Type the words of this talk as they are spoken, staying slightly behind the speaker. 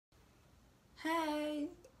Hey!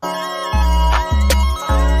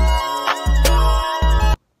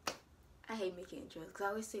 I hate making intros because I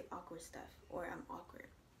always say awkward stuff or I'm awkward.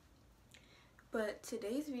 But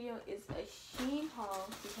today's video is a SHEIN haul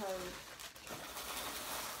because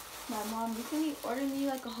my mom recently ordered me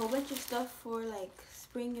like a whole bunch of stuff for like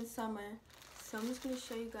spring and summer. So I'm just going to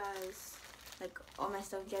show you guys like all my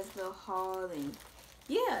stuff, you guys a little haul, and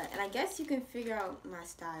yeah, and I guess you can figure out my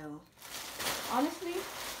style. Honestly,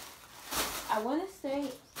 I want to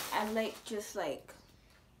say I like just like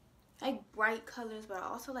bright colors, but I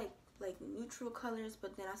also like neutral colors,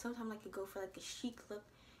 but then I sometimes like to go for like a chic look.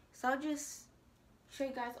 So I'll just show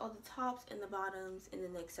you guys all the tops and the bottoms and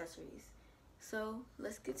then the accessories. So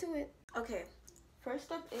let's get to it. Okay,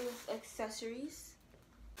 first up is accessories.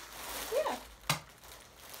 Yeah.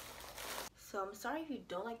 So I'm sorry if you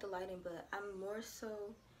don't like the lighting, but I'm more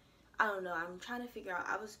so, I don't know, I'm trying to figure out.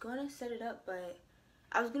 I was gonna set it up, but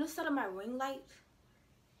I was gonna set up my ring light,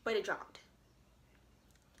 but it dropped.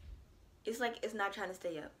 It's like it's not trying to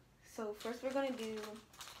stay up. So first we're gonna do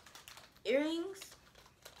earrings.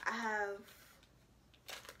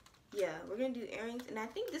 We're gonna do earrings, and I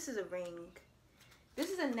think this is a ring. This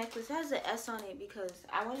is a necklace. It has an S on it because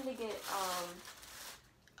I wanted to get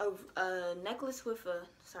a necklace with a,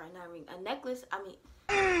 sorry, not a ring, a necklace,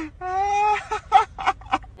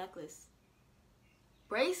 necklace.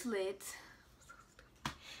 Bracelet.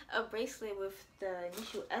 A bracelet with the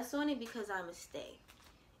initial S on it because I'm a stay.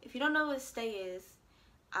 If you don't know what a stay is,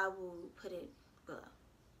 I will put it below.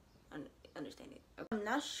 Understand it. Okay. I'm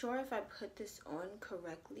not sure if I put this on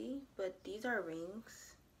correctly, but these are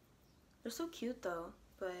rings. They're so cute though,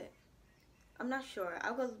 but I'm not sure.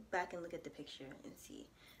 I'll go back and look at the picture and see,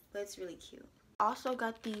 but it's really cute. I also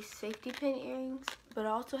got these safety pin earrings, but I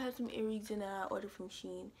also have some earrings in that I ordered from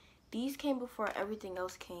SHEIN. These came before everything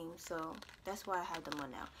else came, so that's why I have them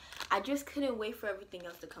on now. I just couldn't wait for everything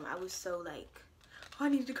else to come. I was so like, oh, I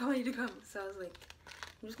need to come, I need to come. So I was like,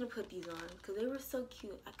 I'm just gonna put these on because they were so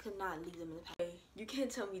cute. I could not leave them in the pack. You can't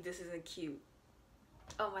tell me this isn't cute.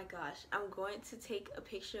 Oh my gosh, I'm going to take a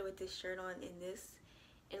picture with this shirt on in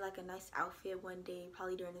like a nice outfit one day,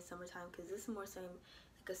 probably during the summertime, because this is more so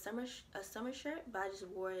like a summer shirt, but I just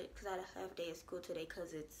wore it because I had a half day of school today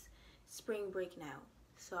because it's spring break now.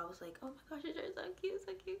 So I was like, oh my gosh, your shirt is so cute,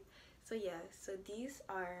 so cute. So yeah, so these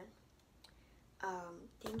are,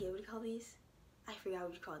 dang it, what do you call these? I forgot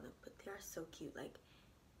what you call them, but they are so cute. Like,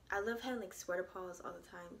 I love having like sweater paws all the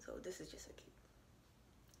time, so this is just so cute.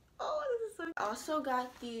 Oh, this is so cute. I also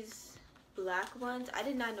got these black ones. I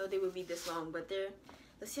did not know they would be this long, but they're,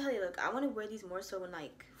 let's see how they look. I want to wear these more so when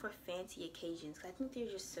like for fancy occasions, because I think they're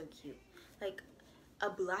just so cute. Like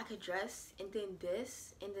a black dress and then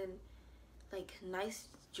this and then like nice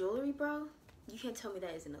jewelry, bro. You can't tell me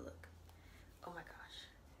that isn't a look. Oh my gosh,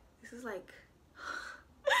 this is like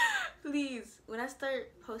please, when I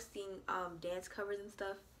start posting dance covers and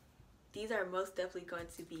stuff, these are most definitely going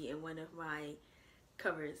to be in one of my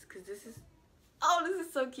covers, because this is, oh, this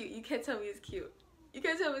is so cute. You can't tell me it's cute. You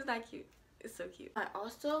can't tell me it's not cute. It's so cute. I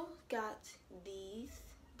also got these.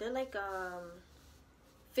 They're like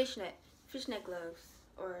fishnet gloves,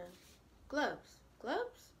 or gloves.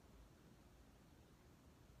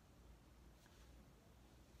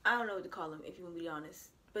 I don't know what to call them, if you want to be honest,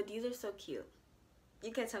 but these are so cute.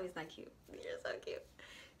 You can't tell me it's not cute. These are so cute.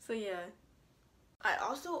 So yeah, I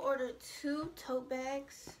also ordered 2 tote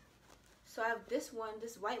bags. So I have this one,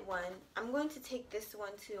 this white one. I'm going to take this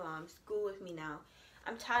one to school with me now.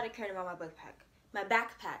 I'm tired of carrying around my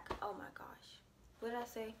backpack. Oh my gosh, what did I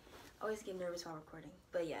say? I always get nervous while recording,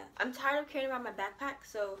 but yeah, I'm tired of carrying around my backpack.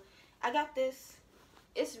 So I got this.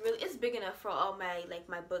 It's big enough for all my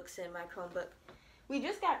my books and my Chromebook. We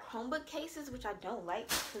just got Chromebook cases, which I don't like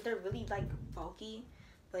because they're really like bulky,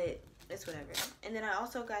 but it's whatever. And then I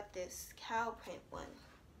also got this cow print one.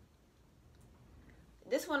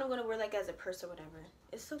 This one I'm gonna wear like as a purse or whatever.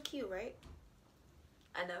 It's so cute, right?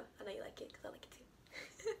 I know you like it because I like it too.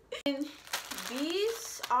 And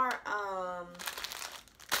these are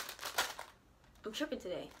I'm tripping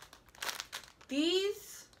today.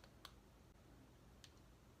 These,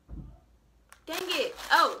 dang it.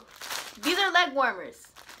 Oh, these are leg warmers.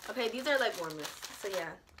 Okay, these are leg warmers. So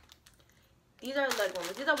yeah, these are leg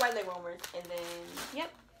warmers. These are white leg warmers. And then,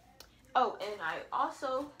 yep. Oh, and I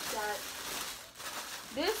also got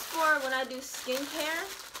this for when I do skincare.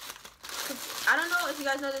 Cause I don't know if you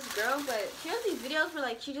guys know this girl, but she has these videos where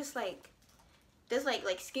like she just like does like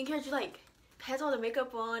skincare. She like has all the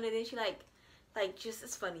makeup on, and then she like just,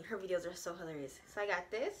 it's funny. Her videos are so hilarious. So I got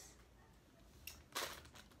this,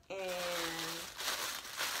 and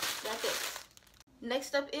got this.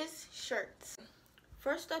 Next up is shirts.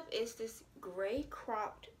 First up is this gray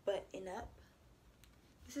cropped button up.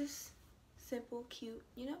 This is simple, cute,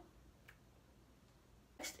 you know.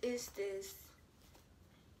 Next is this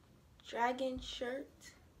dragon shirt.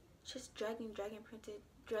 Just dragon printed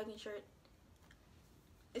dragon shirt.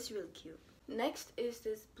 It's really cute. Next is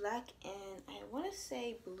this black and I want to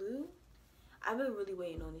say blue. I've been really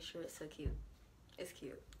waiting on this shirt. It's so cute. It's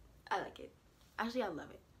cute. I like it. Actually, I love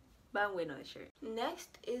it. But I'm waiting on this shirt.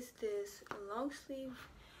 Next is this long sleeve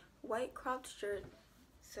white cropped shirt.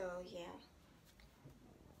 So yeah,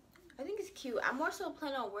 I think it's cute. I'm more so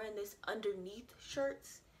planning on wearing this underneath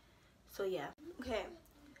shirts. So yeah. Okay.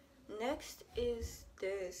 Next is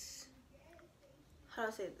this, how do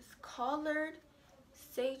I say this? Collared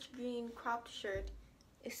sage green cropped shirt.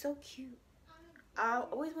 It's so cute. I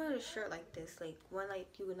always wanted a shirt like this, like one like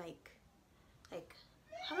you would like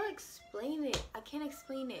how do I explain it? I can't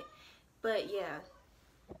explain it, but yeah.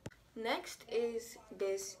 Next is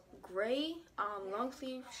this gray long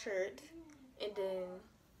sleeve shirt, and then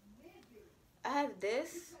I have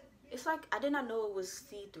this. It's like I did not know it was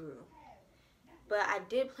see-through, but I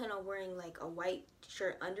did plan on wearing like a white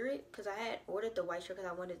shirt under it because I had ordered the white shirt because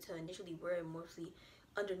I wanted to initially wear it mostly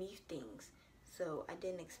underneath things. So I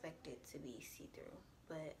didn't expect it to be see-through,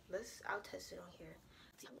 but I'll test it on here.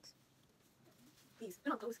 See how it looks. Please,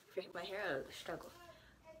 don't close my hair out of the struggle.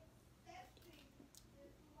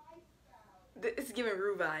 It's giving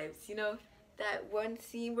Rue vibes, you know? That one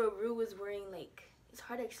scene where Rue was wearing like, it's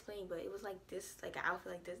hard to explain, but it was like this, like an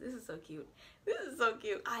outfit like this. This is so cute. This is so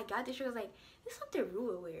cute. I got this shirt, I was like, this is something Rue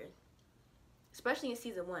would wear. Especially in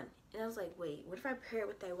season 1. And I was like, wait, what if I pair it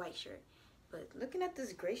with that white shirt? But looking at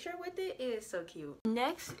this gray shirt with it, it is so cute.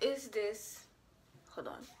 Next is this, hold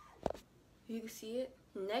on, you can see it.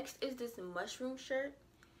 Next is this mushroom shirt.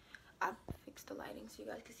 I fixed the lighting so you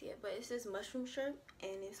guys can see it, but it's this mushroom shirt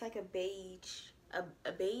and it's like a beige,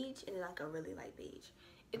 a beige and like a really light beige.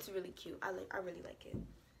 It's really cute. I really like it,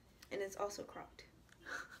 and it's also cropped.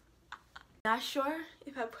 Not sure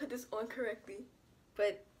if I put this on correctly,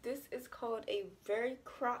 but this is called a very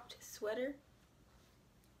cropped sweater.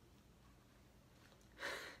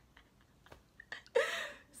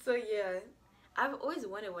 So yeah, I've always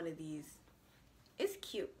wanted one of these. It's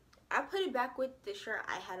cute. I put it back with the shirt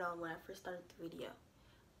I had on when I first started the video.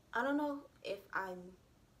 I don't know if I'm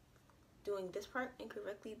doing this part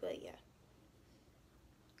incorrectly, but yeah.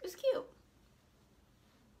 It's cute.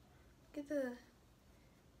 Look at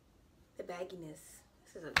the bagginess.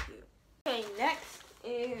 This is so cute. Okay, next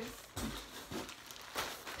is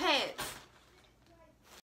pants.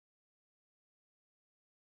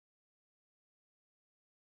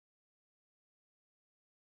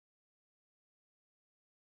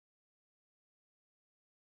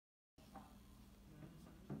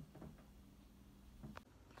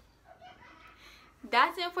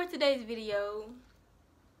 That's it for today's video.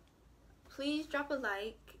 Please drop a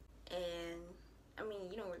like, and I mean,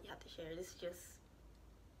 you don't really have to share. This is just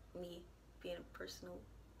me being a personal,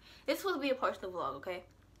 it's supposed to be a personal vlog, okay?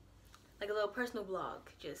 Like a little personal vlog.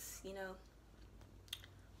 Just, you know,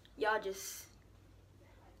 y'all just,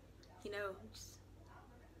 you know, just,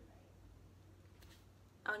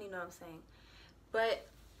 I don't even know what I'm saying. But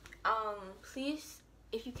please,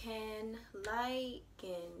 if you can, like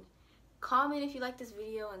and comment if you like this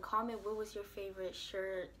video, and comment what was your favorite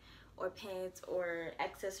shirt or pants or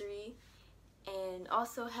accessory. And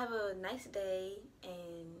also have a nice day,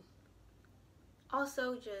 and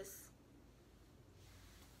also just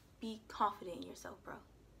be confident in yourself, bro.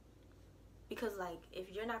 Because like,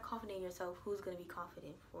 if you're not confident in yourself, who's gonna be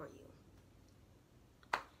confident for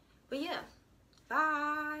you? But yeah,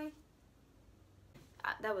 bye.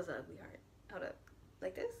 That was an ugly heart. Hold up.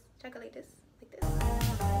 Like this? Check it like this. Like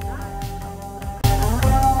this.